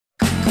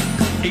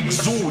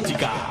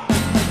exótica.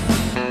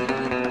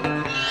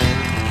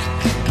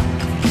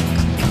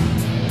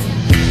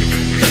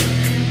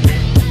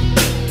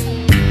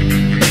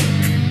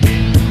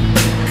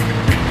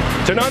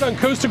 Tonight on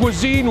Coastal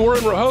Cuisine, we're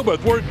in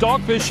Rehoboth. We're at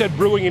Dogfish Head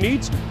Brewing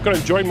Eats. Going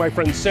to join my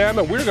friend Sam,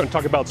 and we're going to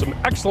talk about some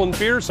excellent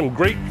beer, some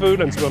great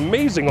food, and some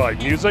amazing live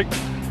music.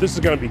 This is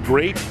going to be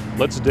great.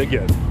 Let's dig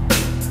in.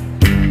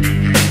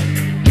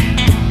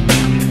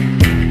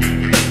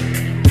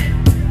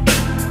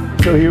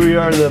 So here we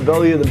are in the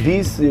belly of the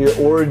beast, the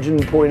origin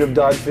point of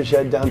Dogfish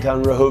Head,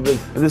 downtown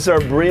Rehoboth. This is our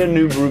brand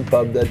new brew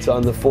pub that's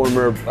on the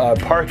former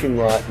parking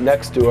lot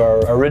next to our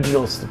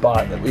original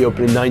spot that we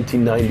opened in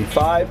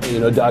 1995. You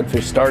know,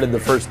 Dogfish started the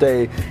first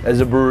day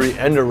as a brewery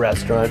and a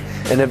restaurant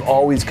and have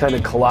always kind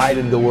of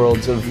collided the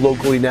worlds of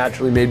locally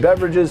naturally made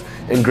beverages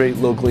and great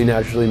locally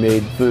naturally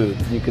made food.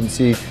 You can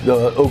see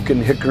the oak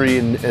and hickory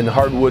and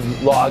hardwood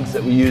logs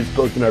that we use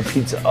both in our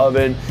pizza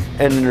oven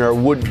and in our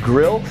wood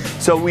grill.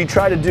 So we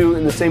try to do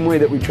in the same way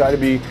that we try to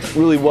be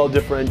really well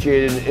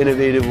differentiated and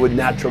innovative with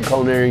natural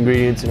culinary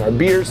ingredients in our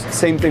beers.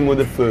 Same thing with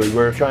the food.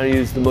 We're trying to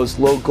use the most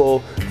local,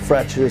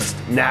 freshest,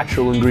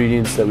 natural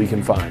ingredients that we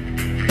can find.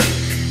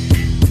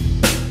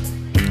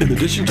 In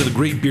addition to the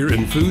great beer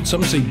and food,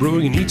 some say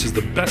Brewing and Eats is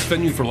the best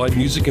venue for live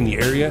music in the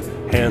area,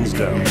 hands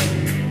down.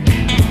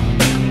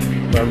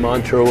 Our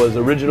mantra was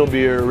original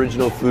beer,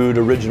 original food,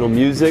 original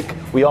music.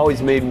 We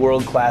always made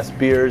world-class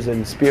beers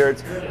and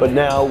spirits, but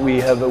now we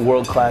have a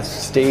world-class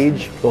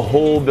stage. The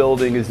whole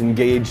building is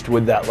engaged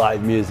with that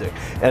live music.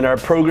 And our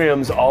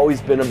program's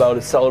always been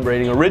about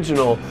celebrating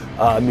original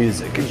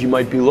music, because you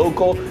might be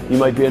local, you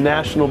might be a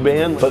national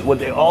band, but what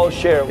they all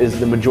share is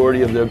the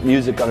majority of the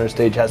music on our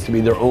stage has to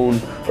be their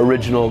own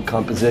original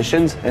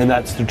compositions, and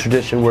that's the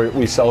tradition where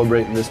we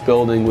celebrate in this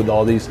building with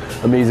all these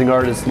amazing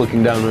artists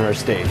looking down on our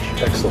stage.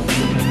 Excellent.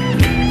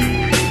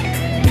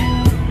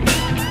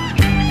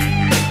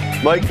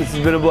 Mike, this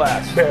has been a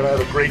blast. Man, I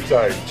had a great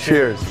time.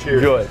 Cheers.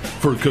 Cheers. Enjoy.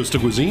 For Coastal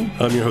Cuisine,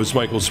 I'm your host,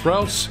 Michael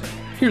Sprouse.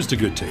 Here's to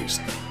good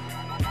taste.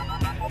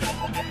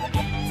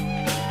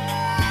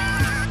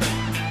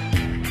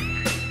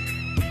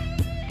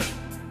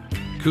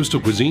 Coastal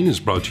Cuisine is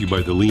brought to you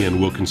by the Leanne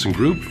Wilkinson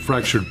Group,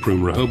 Fractured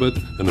Prune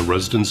Rehoboth, and the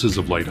residences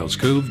of Lighthouse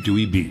Cove,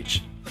 Dewey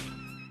Beach.